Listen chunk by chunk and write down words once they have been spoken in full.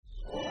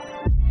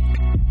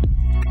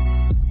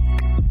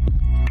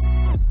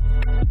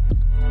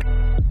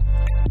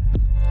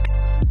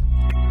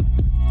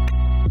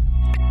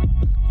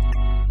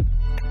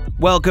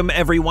Welcome,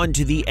 everyone,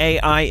 to the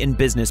AI in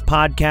Business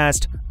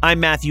podcast.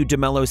 I'm Matthew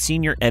DeMello,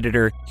 Senior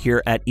Editor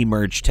here at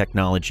Emerge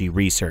Technology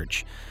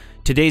Research.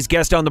 Today's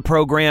guest on the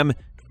program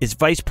is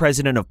Vice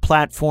President of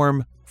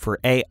Platform for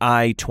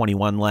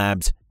AI21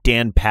 Labs,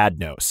 Dan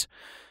Padnos.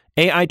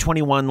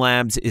 AI21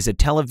 Labs is a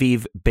Tel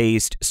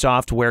Aviv-based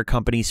software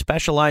company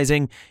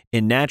specializing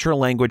in natural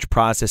language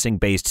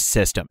processing-based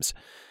systems.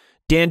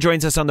 Dan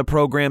joins us on the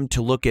program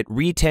to look at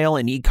retail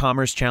and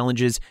e-commerce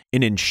challenges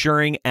in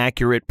ensuring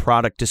accurate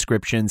product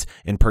descriptions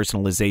and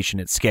personalization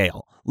at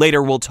scale.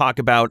 Later, we'll talk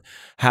about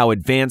how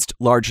advanced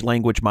large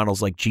language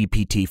models like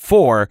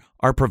GPT-4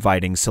 are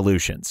providing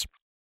solutions.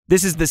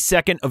 This is the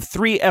second of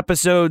 3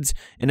 episodes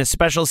in a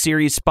special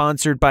series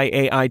sponsored by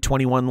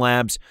AI21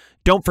 Labs.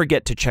 Don't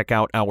forget to check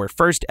out our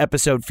first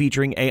episode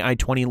featuring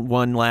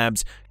AI21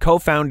 Labs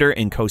co-founder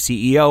and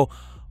co-CEO,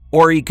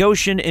 Ori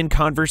Goshen, in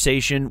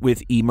conversation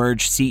with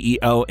Emerge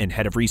CEO and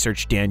Head of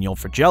Research Daniel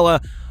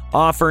Fregella,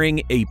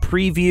 offering a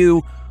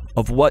preview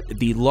of what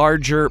the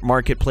larger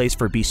marketplace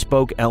for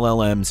bespoke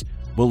LLMs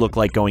will look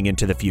like going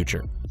into the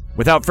future.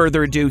 Without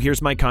further ado,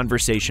 here's my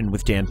conversation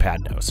with Dan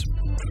Padnos.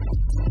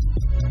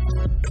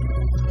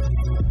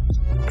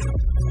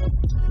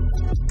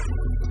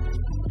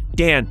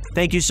 Dan,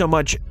 thank you so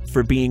much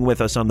for being with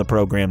us on the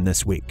program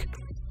this week.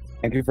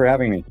 Thank you for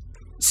having me.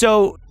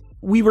 So,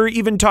 we were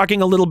even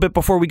talking a little bit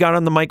before we got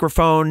on the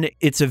microphone.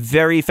 It's a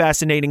very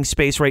fascinating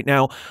space right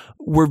now.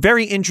 We're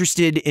very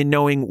interested in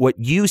knowing what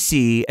you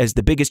see as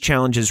the biggest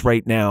challenges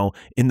right now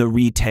in the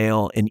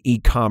retail and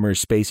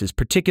e-commerce spaces,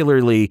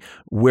 particularly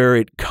where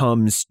it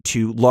comes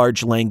to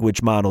large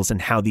language models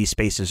and how these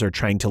spaces are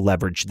trying to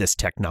leverage this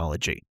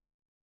technology.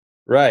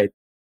 Right.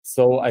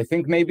 So I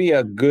think maybe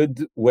a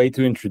good way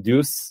to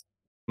introduce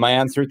my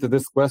answer to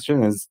this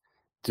question is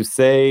to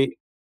say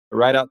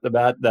right out the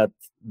bat that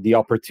the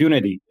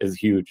opportunity is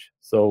huge.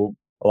 So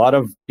a lot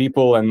of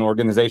people and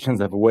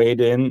organizations have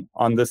weighed in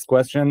on this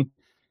question.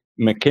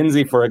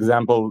 McKinsey, for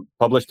example,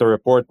 published a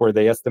report where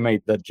they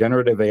estimate that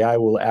generative AI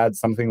will add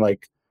something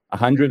like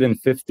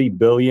 150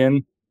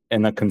 billion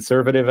in a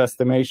conservative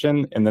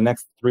estimation in the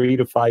next 3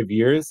 to 5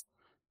 years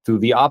to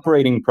the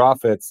operating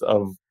profits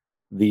of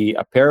the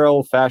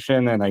apparel,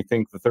 fashion, and I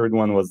think the third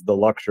one was the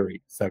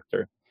luxury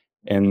sector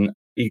in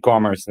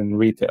e-commerce and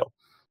retail.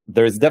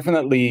 There's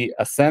definitely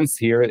a sense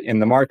here in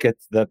the market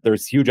that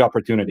there's huge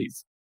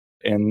opportunities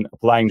in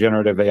applying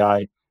generative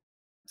AI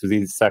to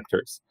these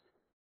sectors.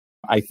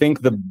 I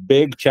think the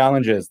big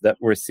challenges that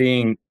we're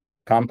seeing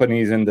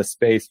companies in the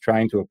space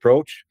trying to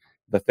approach,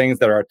 the things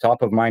that are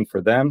top of mind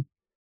for them,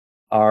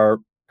 are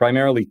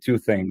primarily 2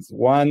 things.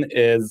 One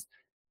is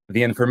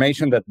the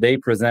information that they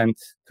present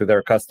to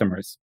their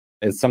customers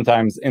is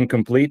sometimes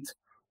incomplete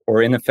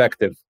or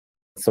ineffective.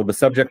 So the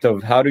subject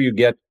of how do you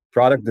get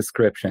product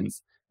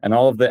descriptions and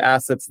all of the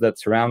assets that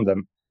surround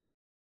them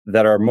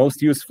that are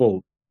most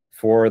useful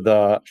for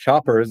the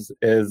shoppers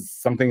is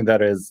something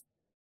that is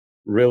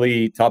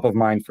really top of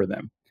mind for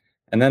them.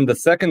 And then the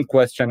second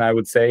question I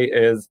would say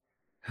is,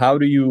 how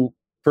do you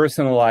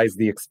personalize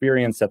the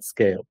experience at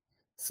scale?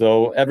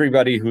 So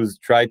everybody who's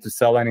tried to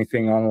sell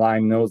anything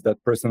online knows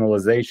that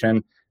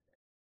personalization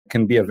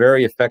can be a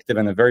very effective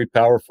and a very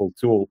powerful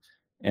tool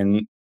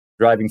in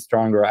driving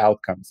stronger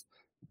outcomes.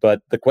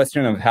 But the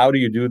question of how do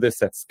you do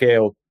this at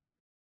scale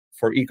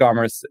for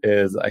e-commerce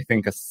is, I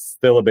think,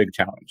 still a big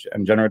challenge.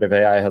 And generative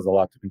AI has a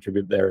lot to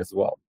contribute there as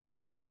well.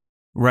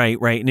 Right.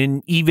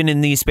 And even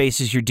in these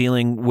spaces, you're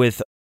dealing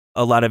with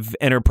a lot of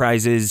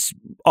enterprises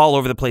all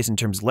over the place in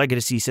terms of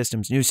legacy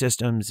systems, new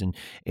systems,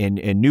 and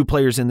new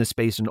players in the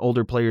space and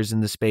older players in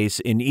the space.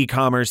 In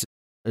e-commerce,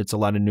 it's a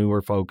lot of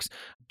newer folks.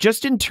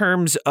 Just in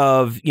terms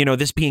of,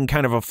 this being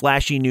kind of a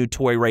flashy new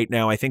toy right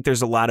now, I think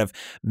there's a lot of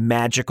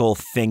magical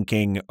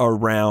thinking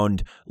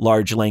around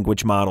large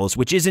language models,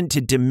 which isn't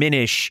to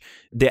diminish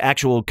the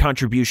actual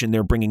contribution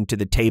they're bringing to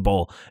the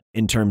table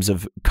in terms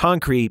of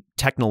concrete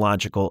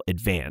technological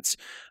advance.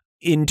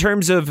 In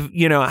terms of,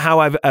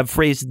 how I've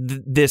phrased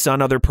this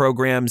on other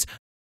programs,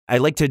 I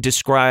like to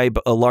describe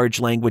a large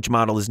language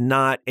model as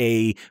not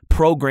a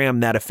program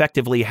that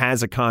effectively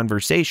has a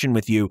conversation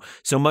with you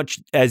so much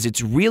as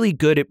it's really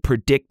good at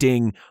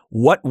predicting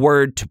what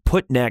word to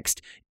put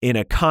next in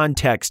a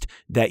context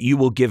that you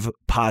will give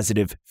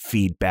positive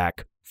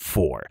feedback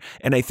for.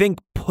 And I think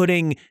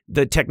putting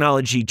the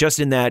technology just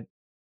in that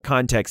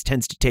context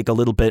tends to take a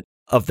little bit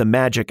of the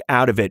magic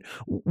out of it.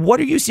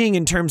 What are you seeing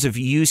in terms of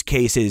use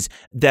cases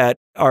that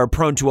are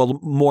prone to a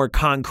more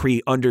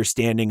concrete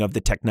understanding of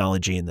the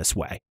technology in this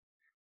way?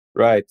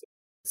 Right.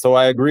 So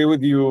I agree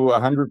with you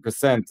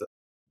 100%.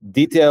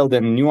 Detailed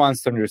and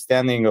nuanced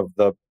understanding of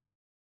the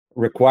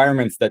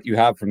requirements that you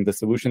have from the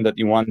solution that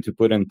you want to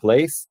put in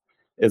place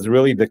is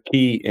really the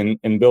key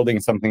in building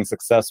something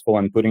successful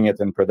and putting it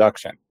in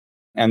production.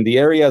 And the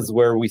areas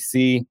where we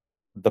see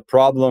the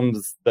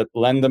problems that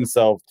lend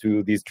themselves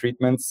to these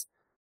treatments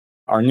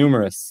are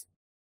numerous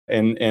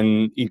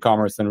in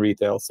e-commerce and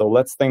retail. So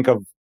let's think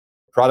of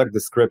product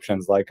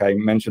descriptions, like I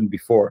mentioned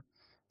before.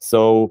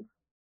 So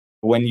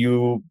when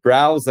you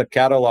browse a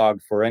catalog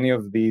for any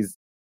of these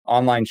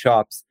online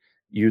shops,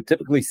 you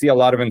typically see a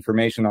lot of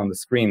information on the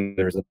screen.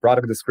 There's a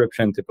product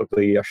description,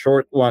 typically a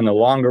short one, a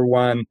longer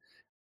one,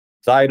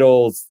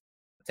 titles,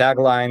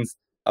 taglines,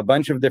 a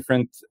bunch of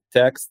different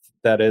text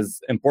that is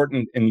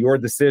important in your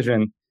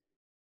decision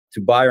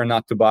to buy or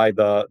not to buy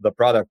the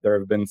product. There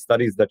have been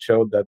studies that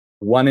showed that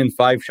 1 in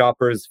 5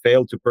 shoppers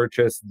fail to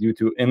purchase due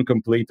to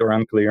incomplete or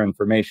unclear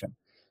information.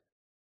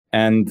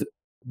 And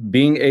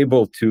being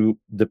able to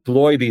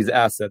deploy these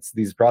assets,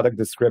 these product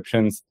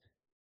descriptions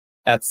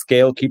at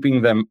scale,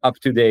 keeping them up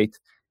to date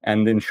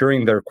and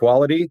ensuring their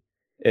quality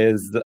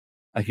is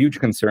a huge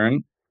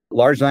concern.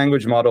 Large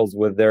language models,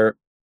 with their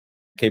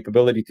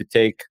capability to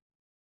take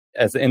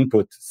as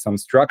input some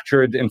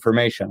structured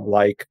information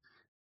like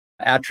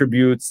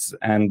attributes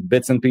and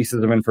bits and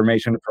pieces of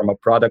information from a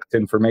product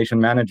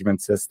information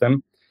management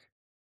system,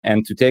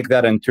 and to take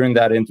that and turn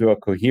that into a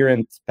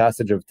coherent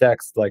passage of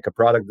text like a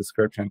product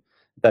description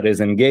that is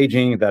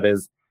engaging, that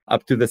is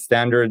up to the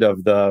standard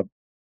of the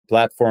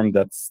platform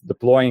that's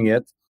deploying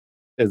it,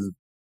 is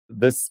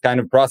this kind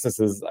of process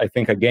is, I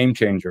think, a game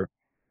changer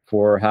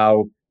for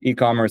how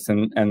e-commerce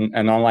and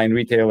online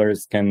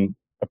retailers can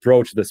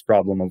approach this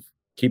problem of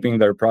keeping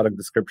their product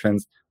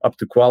descriptions up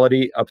to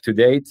quality, up to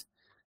date.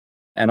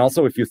 And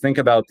also, if you think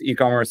about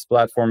e-commerce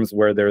platforms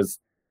where there's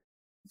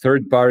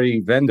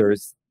third-party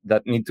vendors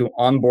that need to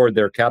onboard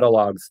their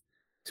catalogs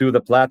to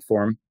the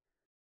platform,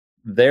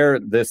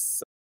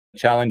 this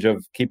challenge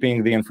of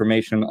keeping the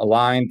information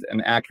aligned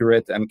and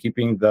accurate and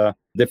keeping the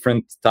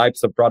different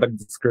types of product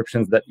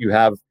descriptions that you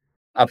have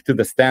up to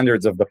the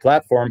standards of the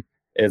platform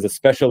is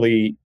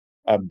especially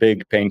a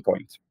big pain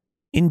point.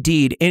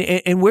 Indeed.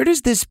 And where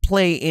does this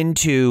play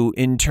into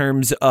in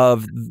terms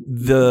of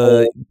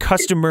the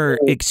customer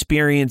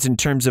experience, in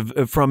terms of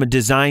from a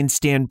design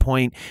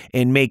standpoint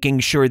and making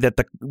sure that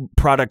the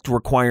product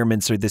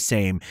requirements are the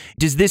same?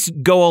 Does this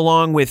go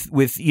along with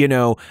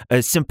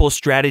a simple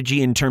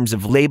strategy in terms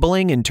of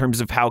labeling, in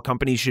terms of how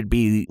companies should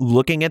be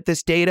looking at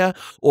this data?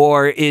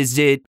 Or is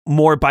it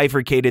more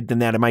bifurcated than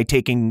that? Am I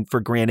taking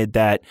for granted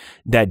that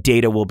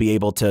data will be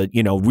able to,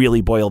 really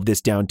boil this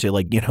down to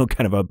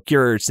kind of a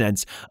purer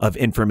sense of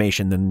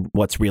information than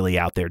what's really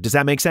out there? Does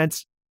that make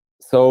sense?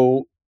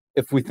 So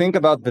if we think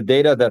about the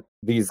data that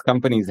these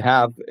companies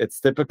have, it's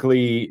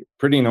typically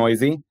pretty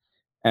noisy,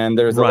 and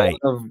there's right.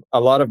 a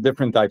lot of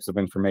different types of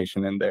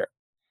information in there.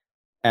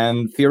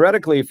 And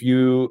theoretically, if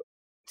you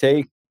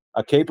take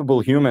a capable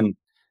human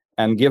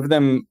and give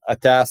them a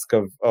task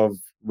of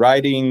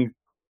writing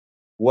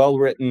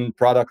well-written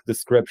product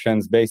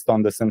descriptions based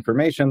on this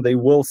information, they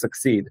will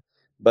succeed.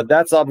 But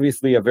that's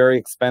obviously a very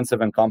expensive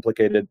and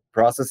complicated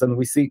process. And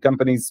we see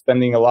companies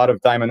spending a lot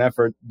of time and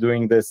effort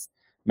doing this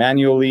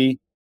manually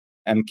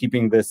and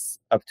keeping this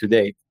up to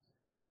date.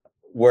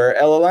 Where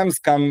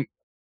LLMs come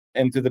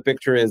into the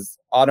picture is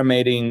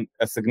automating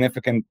a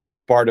significant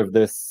part of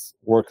this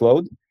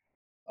workload.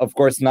 Of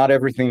course, not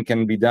everything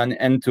can be done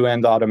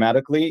end-to-end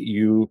automatically.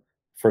 You,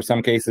 for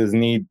some cases,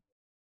 need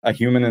a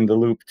human in the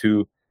loop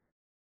to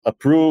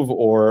approve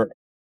or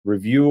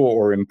review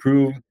or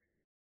improve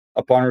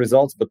upon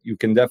results, but you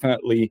can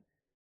definitely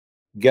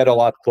get a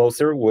lot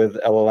closer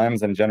with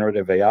LLMs and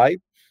generative AI.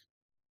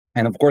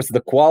 And of course,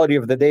 the quality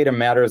of the data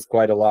matters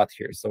quite a lot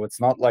here. So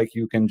it's not like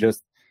you can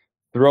just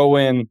throw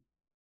in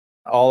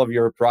all of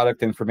your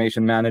product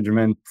information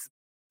management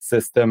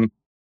system,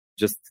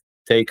 just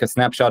take a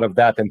snapshot of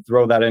that and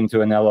throw that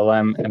into an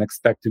LLM and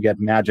expect to get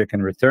magic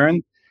in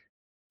return.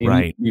 You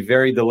need to be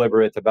very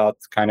deliberate about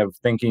kind of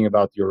thinking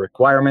about your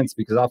requirements,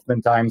 because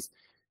oftentimes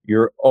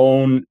your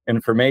own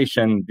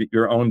information,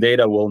 your own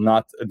data will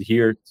not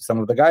adhere to some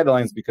of the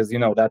guidelines because,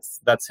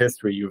 that's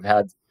history. You've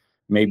had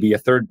maybe a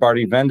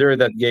third-party vendor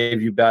that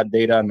gave you bad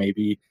data.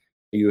 Maybe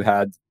you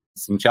had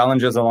some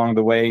challenges along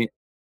the way.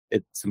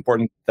 It's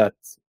important that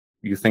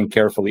you think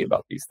carefully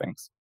about these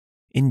things.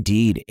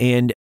 Indeed.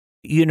 And,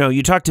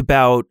 you talked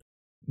about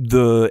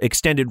the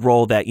extended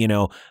role that,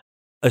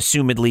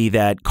 assumedly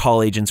that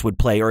call agents would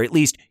play, or at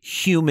least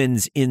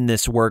humans in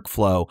this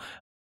workflow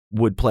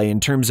would play in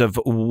terms of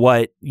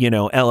what,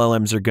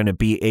 LLMs are going to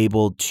be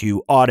able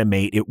to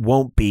automate. It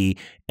won't be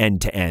end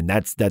to end.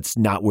 That's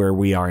not where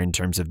we are in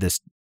terms of this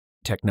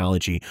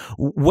technology.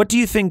 What do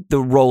you think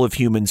the role of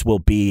humans will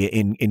be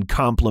in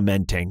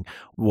complementing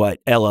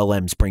what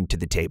LLMs bring to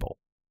the table?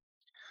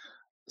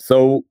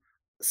 So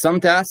some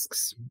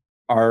tasks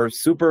are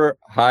super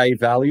high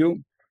value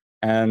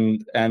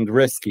and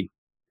risky.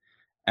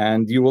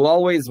 And you will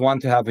always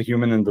want to have a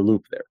human in the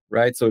loop there,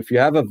 right? So if you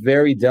have a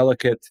very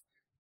delicate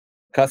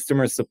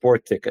customer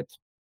support ticket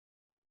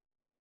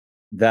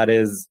that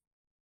is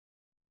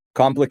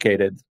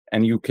complicated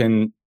and you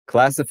can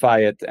classify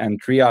it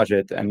and triage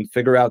it and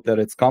figure out that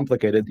it's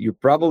complicated, you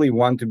probably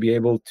want to be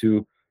able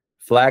to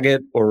flag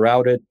it or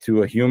route it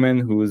to a human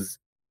who's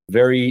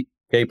very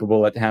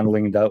capable at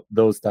handling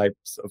those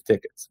types of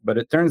tickets. But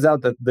it turns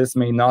out that this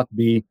may not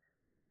be,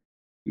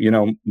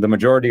 the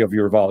majority of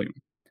your volume.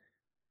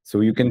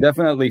 So you can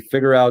definitely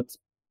figure out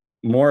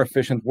more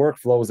efficient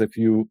workflows if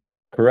you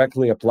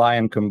correctly apply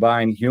and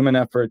combine human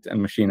effort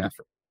and machine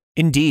effort.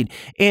 Indeed.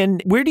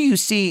 And where do you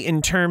see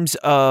in terms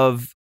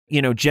of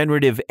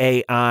generative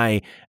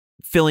AI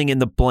filling in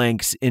the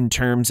blanks in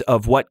terms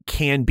of what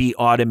can be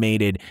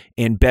automated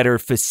and better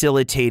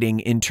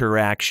facilitating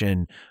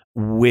interaction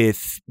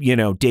with,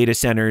 data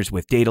centers,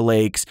 with data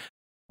lakes,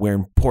 where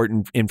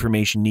important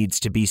information needs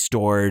to be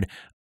stored,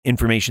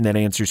 information that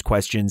answers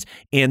questions,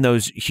 and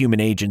those human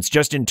agents,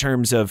 just in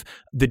terms of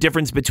the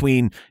difference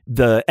between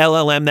the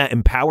LLM that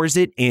empowers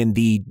it and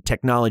the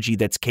technology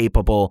that's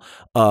capable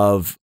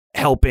of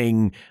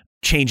helping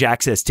change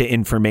access to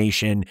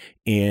information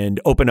and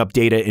open up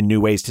data in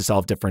new ways to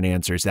solve different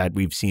answers that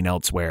we've seen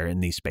elsewhere in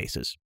these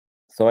spaces.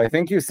 So I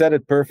think you said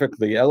it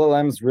perfectly.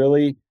 LLMs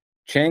really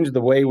change the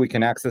way we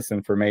can access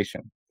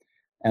information.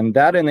 And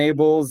that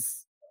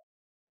enables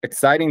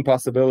exciting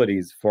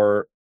possibilities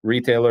for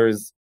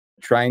retailers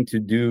trying to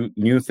do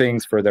new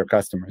things for their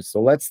customers.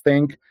 So let's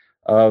think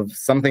of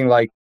something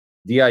like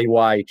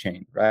DIY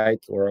chain, right?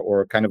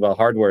 Or kind of a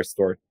hardware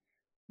store,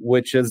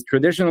 which is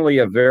traditionally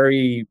a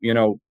very,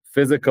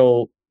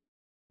 physical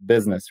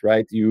business,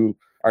 right? You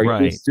are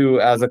Right. used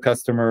to, as a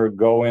customer,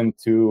 go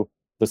into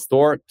the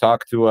store,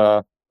 talk to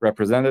a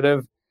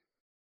representative.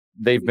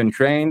 They've been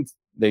trained.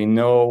 They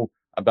know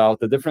about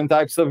the different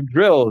types of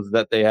drills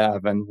that they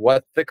have and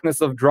what thickness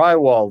of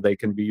drywall they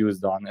can be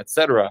used on,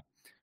 etc.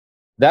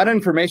 That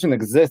information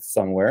exists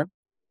somewhere,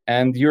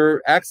 and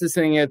you're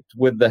accessing it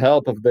with the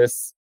help of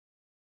this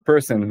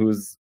person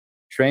who's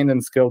trained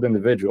and skilled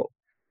individual.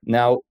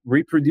 Now,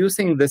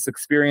 reproducing this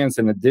experience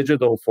in a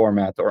digital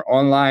format or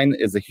online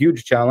is a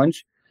huge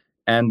challenge.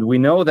 And we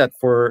know that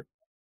for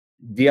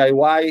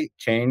DIY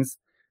chains,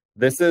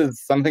 this is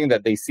something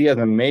that they see as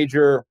a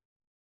major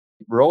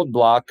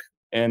roadblock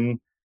in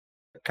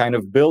kind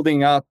of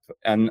building up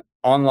an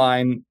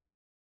online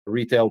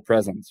retail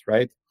presence,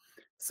 right?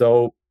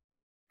 So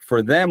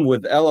for them,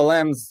 with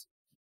LLMs,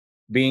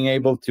 being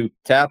able to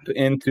tap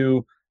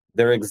into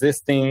their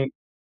existing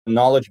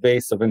knowledge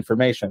base of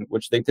information,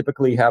 which they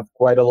typically have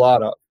quite a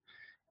lot of,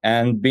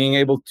 and being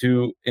able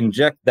to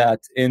inject that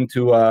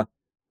into a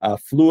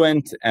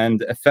fluent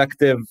and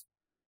effective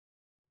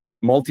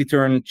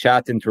multi-turn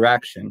chat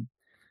interaction,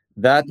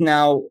 that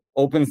now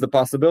opens the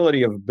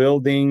possibility of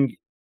building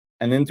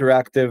an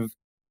interactive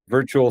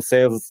virtual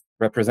sales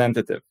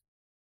representative.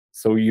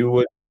 So you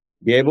would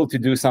be able to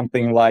do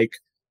something like,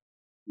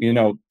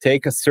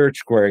 take a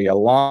search query, a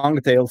long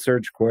tail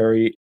search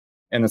query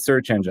in a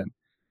search engine,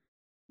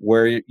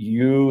 where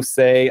you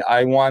say,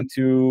 I want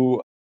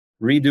to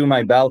redo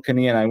my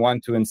balcony and I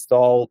want to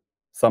install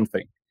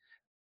something.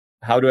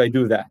 How do I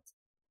do that?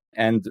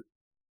 And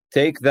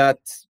take that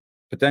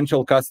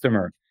potential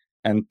customer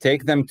and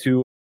take them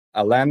to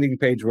a landing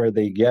page where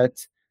they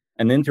get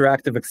an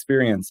interactive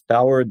experience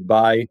powered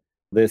by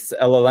this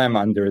LLM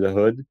under the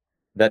hood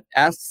that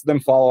asks them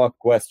follow-up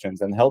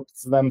questions and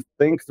helps them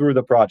think through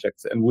the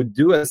projects, and would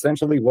do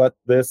essentially what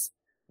this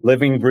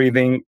living,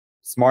 breathing,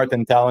 smart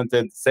and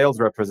talented sales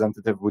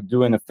representative would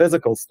do in a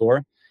physical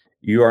store.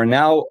 You are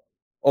now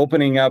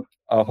opening up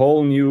a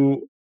whole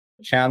new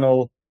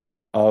channel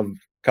of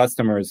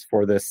customers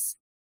for this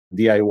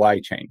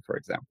DIY chain, for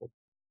example.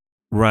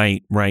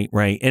 Right.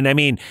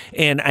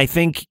 And I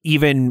think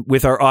even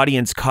with our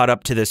audience caught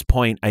up to this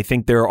point, I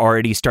think they're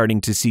already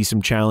starting to see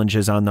some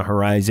challenges on the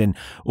horizon.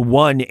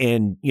 One,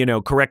 and,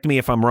 correct me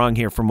if I'm wrong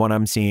here from what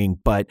I'm seeing,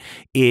 but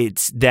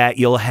it's that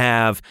you'll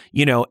have,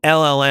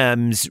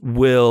 LLMs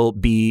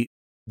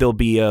there'll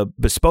be a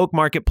bespoke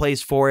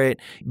marketplace for it.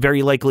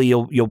 Very likely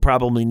you'll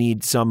probably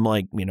need some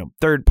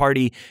third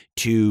party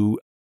to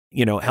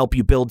help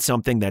you build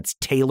something that's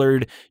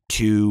tailored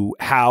to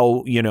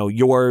how,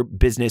 your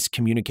business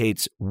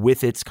communicates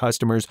with its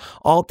customers.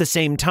 All at the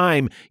same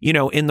time,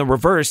 in the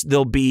reverse,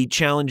 there'll be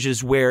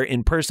challenges where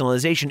in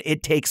personalization,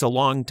 it takes a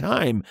long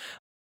time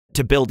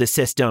to build a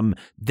system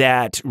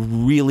that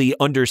really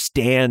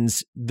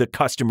understands the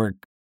customer,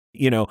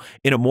 in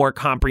a more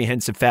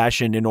comprehensive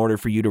fashion in order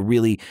for you to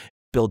really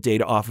build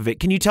data off of it.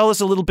 Can you tell us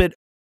a little bit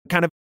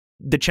kind of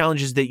the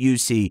challenges that you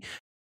see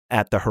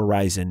at the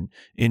horizon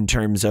in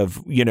terms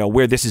of,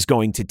 where this is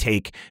going to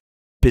take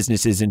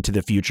businesses into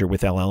the future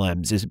with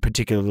LLMs, is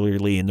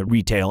particularly in the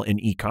retail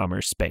and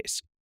e-commerce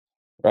space?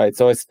 Right.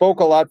 So I spoke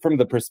a lot from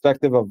the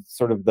perspective of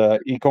sort of the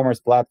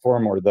e-commerce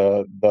platform or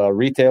the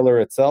retailer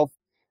itself.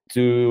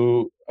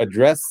 To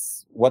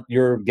address what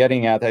you're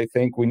getting at, I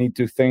think we need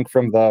to think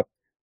from the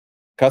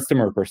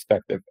customer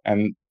perspective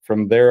and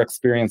from their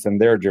experience and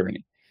their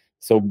journey.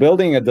 So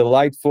building a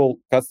delightful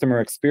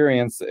customer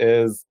experience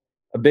is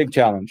a big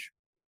challenge.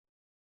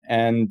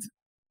 And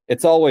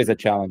it's always a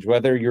challenge,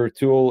 whether your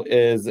tool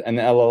is an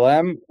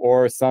LLM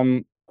or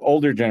some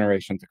older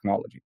generation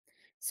technology.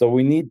 So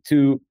we need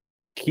to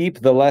keep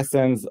the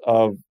lessons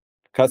of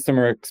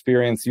customer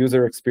experience,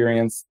 user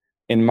experience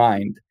in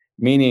mind,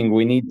 meaning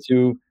we need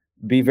to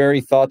be very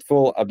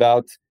thoughtful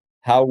about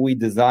how we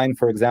design,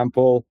 for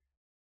example,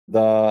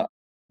 the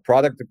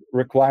product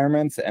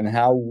requirements and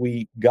how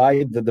we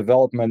guide the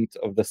development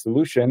of the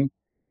solution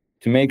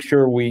to make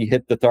sure we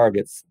hit the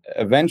targets.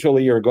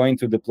 Eventually, you're going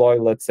to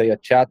deploy, let's say, a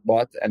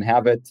chatbot and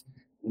have it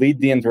lead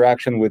the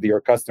interaction with your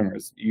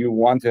customers. You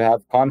want to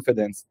have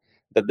confidence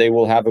that they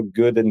will have a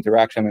good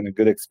interaction and a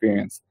good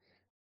experience.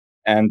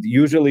 And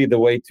usually the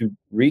way to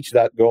reach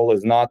that goal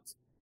is not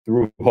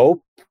through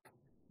hope,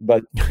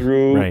 but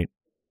through Right.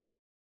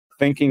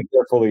 thinking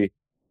carefully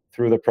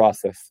through the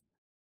process,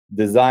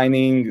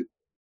 designing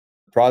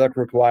product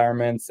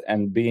requirements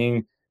and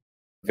being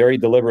very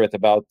deliberate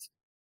about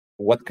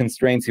what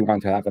constraints you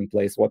want to have in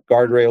place, what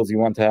guardrails you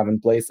want to have in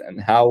place,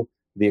 and how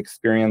the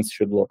experience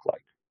should look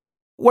like.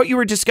 What you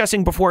were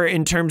discussing before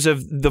in terms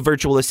of the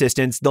virtual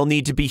assistants, they'll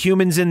need to be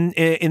humans in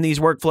these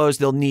workflows.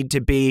 They'll need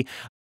to be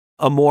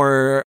a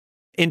more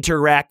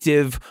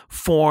interactive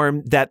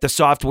form that the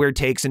software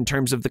takes in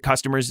terms of the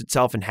customers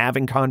itself and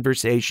having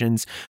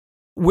conversations.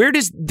 Where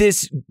does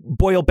this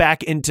boil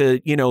back into,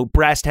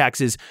 brass tacks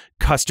is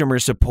customer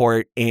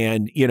support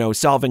and,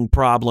 solving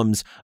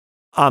problems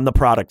on the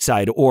product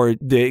side or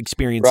the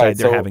experience side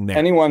they're having there?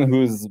 Anyone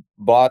who's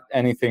bought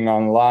anything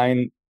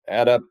online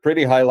at a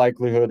pretty high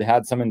likelihood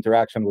had some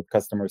interaction with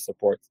customer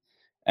support.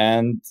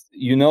 And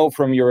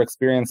from your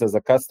experience as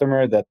a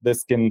customer that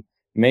this can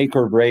make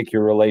or break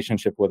your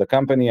relationship with a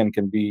company and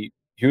can be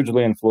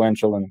hugely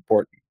influential and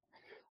important.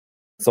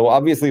 So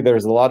obviously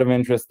there's a lot of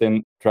interest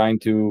in trying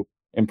to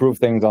improve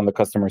things on the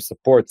customer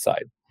support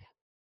side.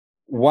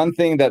 One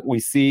thing that we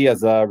see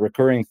as a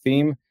recurring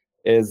theme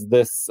is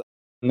this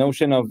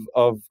notion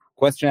of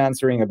question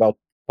answering about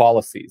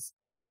policies.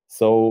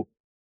 So,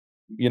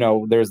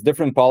 there's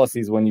different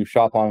policies when you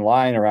shop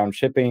online around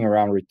shipping,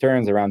 around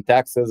returns, around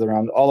taxes,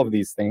 around all of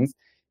these things.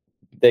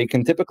 They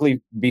can typically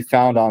be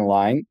found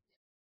online.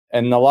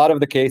 And in a lot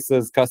of the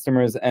cases,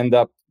 customers end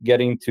up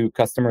getting to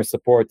customer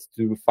support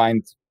to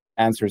find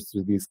answers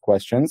to these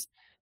questions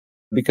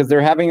because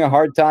they're having a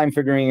hard time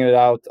figuring it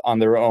out on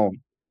their own.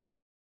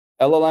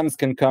 LLMs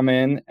can come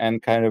in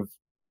and kind of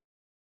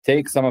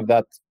take some of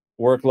that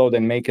workload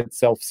and make it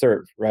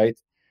self-serve, right?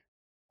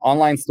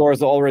 Online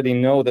stores already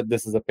know that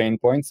this is a pain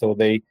point, so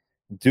they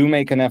do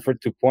make an effort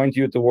to point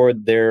you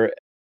toward their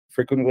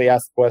frequently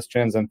asked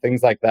questions and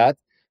things like that.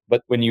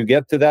 But when you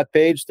get to that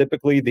page,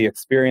 typically the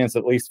experience,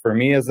 at least for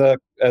me as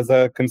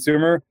a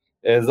consumer,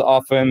 is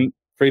often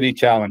pretty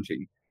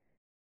challenging.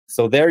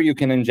 So there you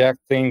can inject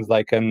things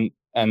like an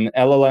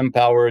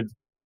LLM-powered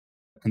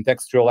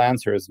contextual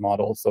answers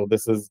model. So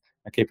this is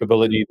a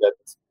capability that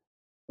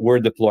we're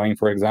deploying,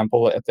 for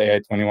example, at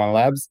AI21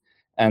 Labs.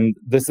 And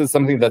this is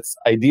something that's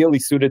ideally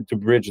suited to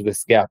bridge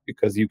this gap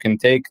because you can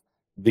take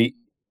the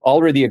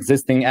already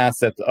existing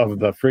asset of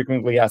the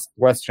frequently asked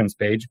questions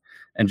page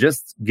and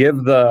just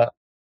give the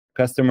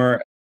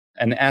customer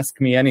an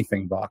ask me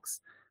anything box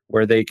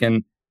where they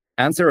can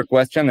answer a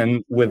question,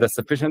 and with a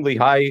sufficiently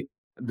high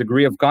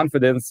degree of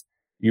confidence,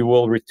 you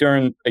will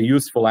return a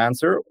useful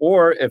answer.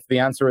 Or if the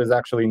answer is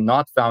actually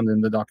not found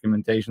in the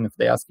documentation, if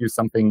they ask you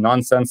something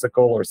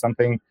nonsensical or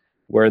something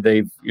where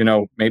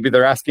maybe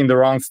they're asking the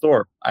wrong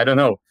store, I don't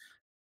know,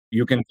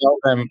 you can tell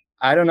them,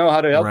 I don't know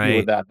how to help you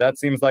with that. That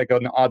seems like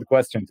an odd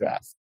question to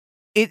ask.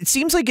 It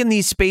seems like in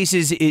these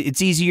spaces,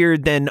 it's easier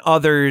than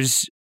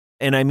others.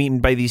 And I mean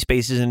by these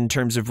spaces in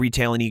terms of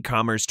retail and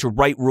e-commerce to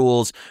write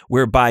rules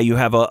whereby you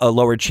have a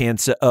lower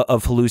chance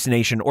of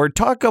hallucination. Or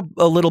talk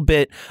a little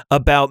bit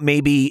about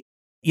maybe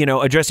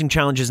addressing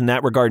challenges in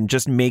that regard and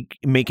just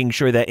making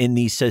sure that in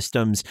these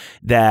systems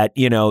that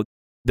the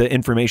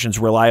information's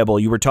reliable.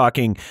 You were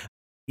talking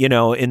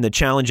in the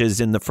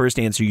challenges in the first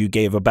answer you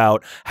gave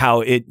about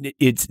how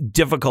it's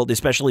difficult,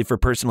 especially for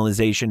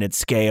personalization at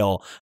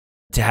scale,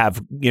 to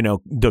have,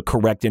 the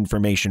correct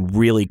information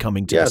really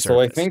coming to the surface. So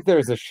I think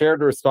there's a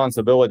shared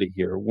responsibility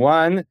here.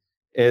 One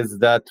is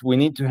that we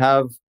need to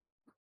have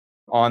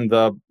on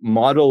the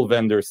model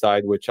vendor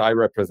side, which I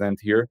represent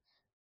here,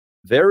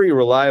 very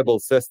reliable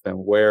system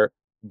where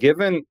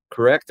given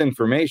correct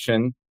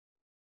information,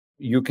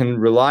 you can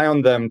rely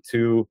on them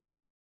to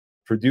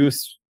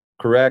produce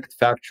correct,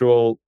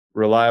 factual,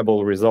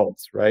 reliable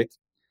results, right?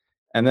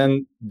 And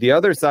then the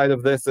other side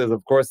of this is,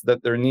 of course,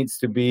 that there needs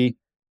to be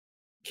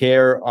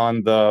care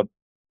on the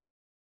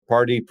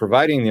party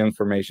providing the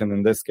information,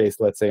 in this case,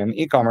 let's say an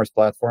e-commerce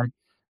platform,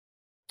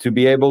 to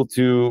be able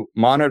to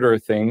monitor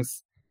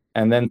things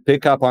and then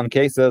pick up on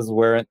cases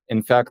where,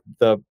 in fact,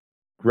 the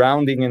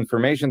grounding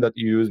information that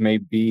you use may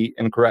be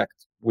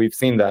incorrect. We've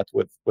seen that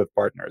with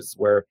partners,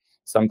 where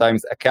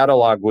sometimes a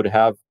catalog would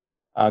have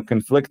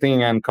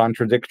conflicting and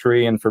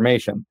contradictory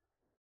information.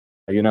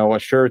 A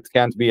shirt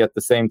can't be at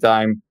the same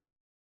time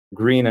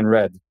green and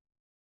red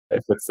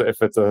if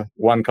it's a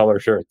one color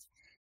shirt.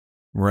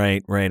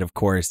 Right, of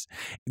course.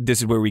 This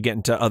is where we get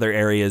into other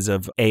areas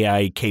of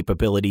AI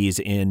capabilities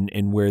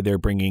in where they're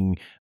bringing,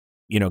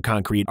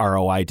 concrete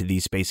ROI to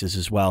these spaces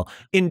as well.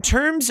 In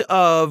terms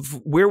of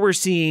where we're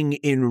seeing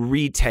in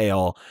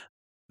retail,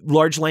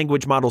 large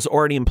language models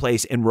already in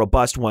place and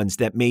robust ones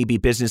that maybe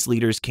business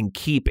leaders can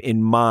keep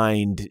in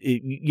mind,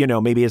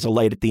 maybe as a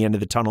light at the end of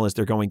the tunnel as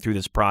they're going through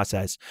this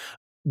process.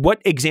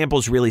 What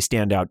examples really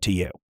stand out to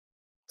you?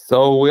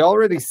 So we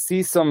already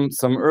see some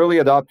early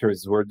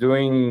adopters. We're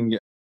doing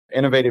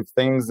innovative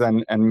things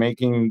and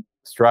making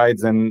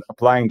strides in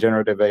applying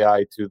generative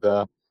AI to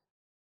the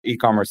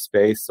e-commerce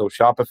space. So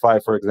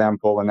Shopify, for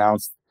example,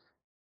 announced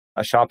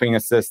a shopping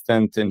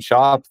assistant in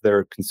Shop,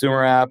 their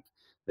consumer app.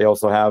 They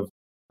also have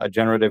a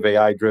generative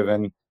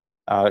AI-driven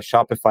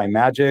Shopify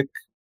Magic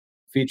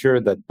feature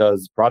that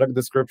does product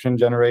description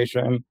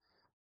generation.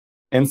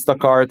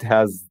 Instacart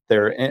has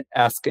their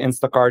Ask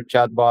Instacart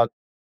chatbot,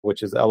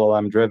 which is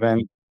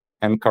LLM-driven.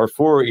 And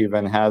Carrefour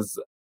even has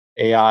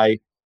AI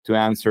to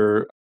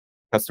answer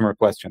customer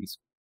questions.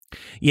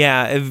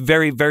 Yeah,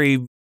 very,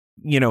 very,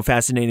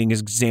 fascinating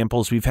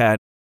examples. We've had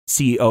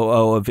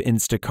COO of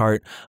Instacart,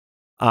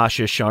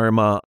 Asha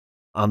Sharma,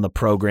 on the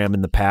program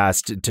in the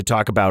past to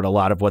talk about a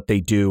lot of what they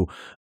do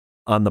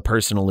on the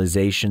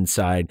personalization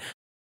side.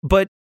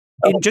 But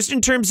just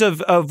in terms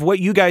of what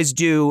you guys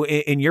do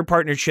in your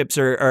partnerships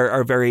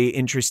are very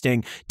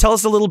interesting. Tell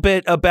us a little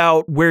bit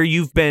about where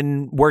you've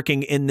been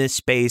working in this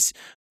space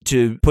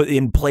to put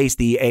in place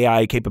the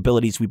AI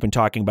capabilities we've been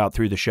talking about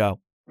through the show.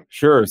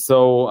 Sure.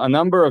 So a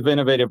number of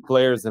innovative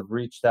players have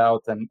reached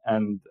out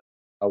and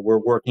we're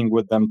working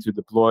with them to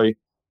deploy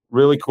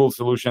really cool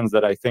solutions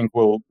that I think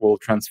will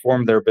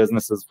transform their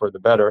businesses for the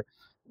better.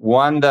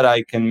 One that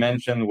I can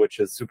mention, which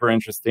is super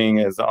interesting,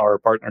 is our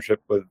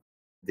partnership with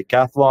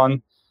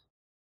Decathlon.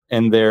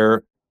 In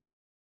their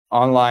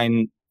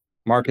online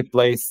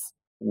marketplace,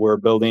 we're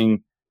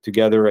building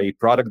together a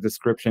product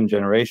description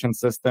generation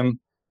system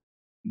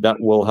that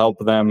will help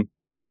them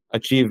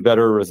achieve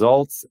better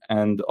results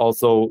and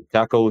also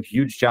tackle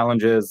huge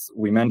challenges.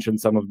 We mentioned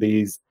some of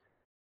these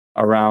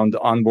around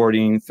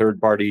onboarding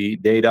third-party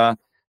data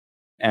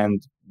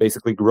and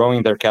basically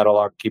growing their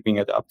catalog, keeping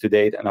it up to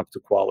date and up to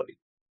quality.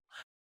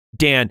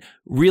 Dan,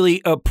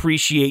 really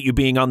appreciate you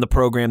being on the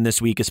program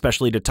this week,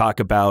 especially to talk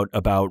about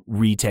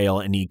retail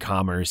and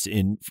e-commerce,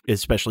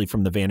 especially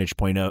from the vantage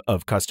point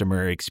of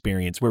customer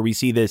experience, where we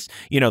see this,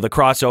 the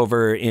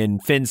crossover in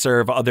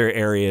FinServe, other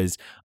areas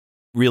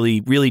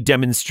really, really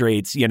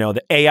demonstrates,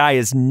 the AI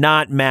is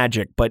not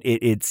magic, but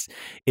it's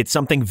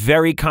something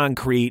very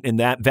concrete, and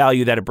that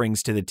value that it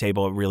brings to the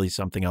table is really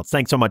something else.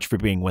 Thanks so much for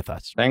being with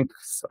us.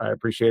 Thanks. I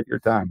appreciate your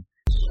time.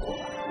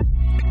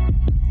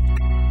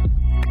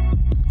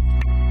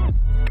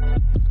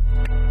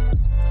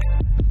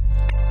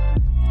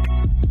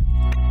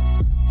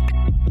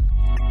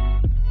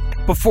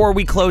 Before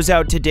we close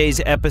out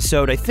today's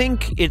episode, I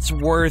think it's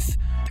worth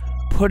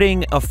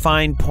putting a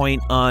fine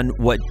point on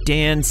what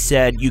Dan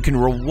said. You can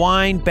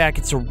rewind back.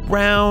 It's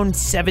around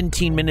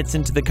 17 minutes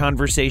into the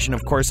conversation.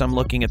 Of course, I'm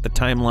looking at the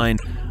timeline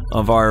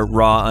of our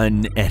raw,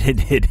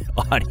 unedited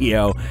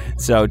audio,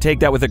 so take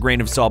that with a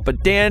grain of salt.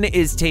 But Dan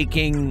is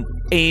taking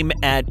aim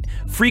at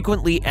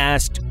frequently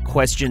asked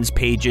questions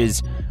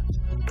pages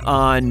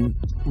on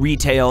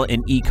retail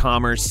and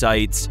e-commerce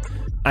sites.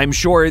 I'm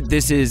sure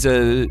this is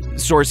a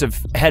source of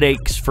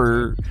headaches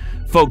for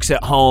folks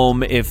at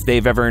home if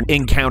they've ever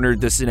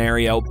encountered the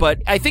scenario, but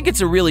I think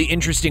it's a really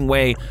interesting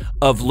way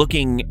of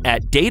looking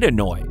at data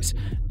noise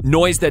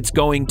that's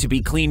going to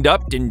be cleaned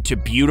up into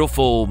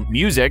beautiful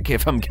music,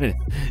 if I'm going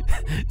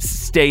to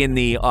stay in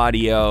the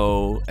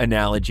audio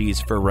analogies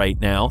for right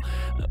now.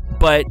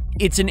 But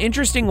it's an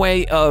interesting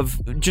way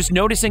of just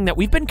noticing that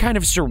we've been kind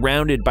of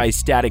surrounded by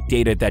static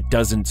data that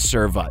doesn't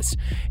serve us.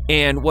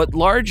 And what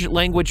large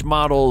language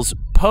models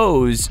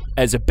pose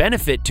as a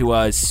benefit to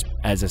us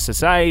as a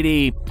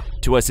society,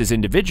 to us as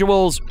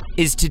individuals,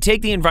 is to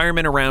take the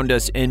environment around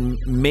us and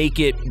make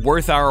it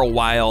worth our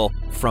while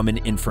from an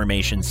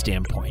information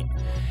standpoint.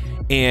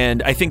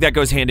 And I think that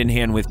goes hand in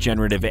hand with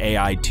generative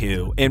AI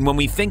too. And when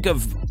we think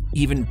of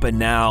even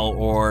banal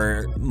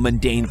or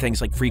mundane things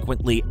like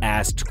frequently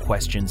asked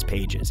questions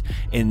pages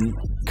and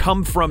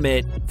come from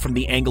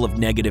the angle of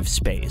negative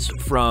space,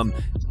 from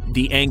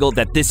the angle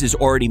that this is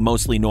already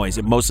mostly noise.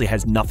 It mostly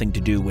has nothing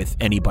to do with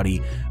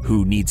anybody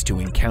who needs to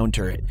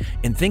encounter it.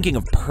 And thinking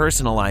of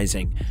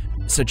personalizing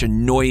such a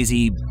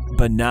noisy,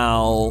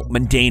 banal,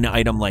 mundane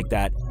item like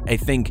that, I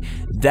think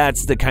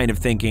that's the kind of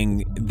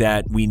thinking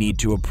that we need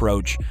to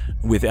approach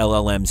with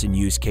LLMs and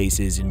use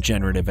cases and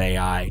generative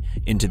AI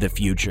into the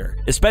future,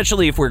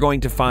 especially if we're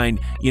going to find,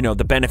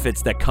 the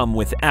benefits that come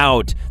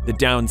without the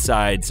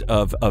downsides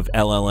of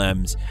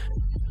LLMs,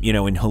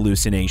 in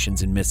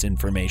hallucinations and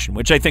misinformation,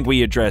 which I think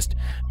we addressed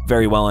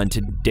very well on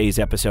today's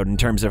episode in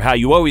terms of how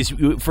you always,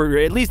 for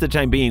at least the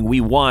time being, we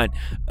want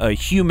a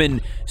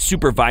human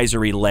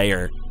supervisory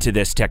layer to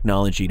this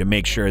technology to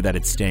make sure that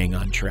it's staying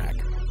on track.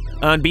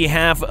 On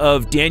behalf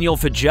of Daniel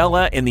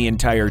Fagella and the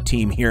entire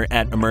team here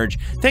at Emerge,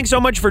 thanks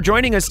so much for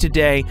joining us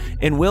today,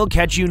 and we'll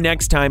catch you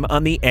next time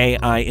on the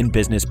AI in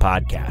Business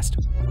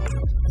podcast.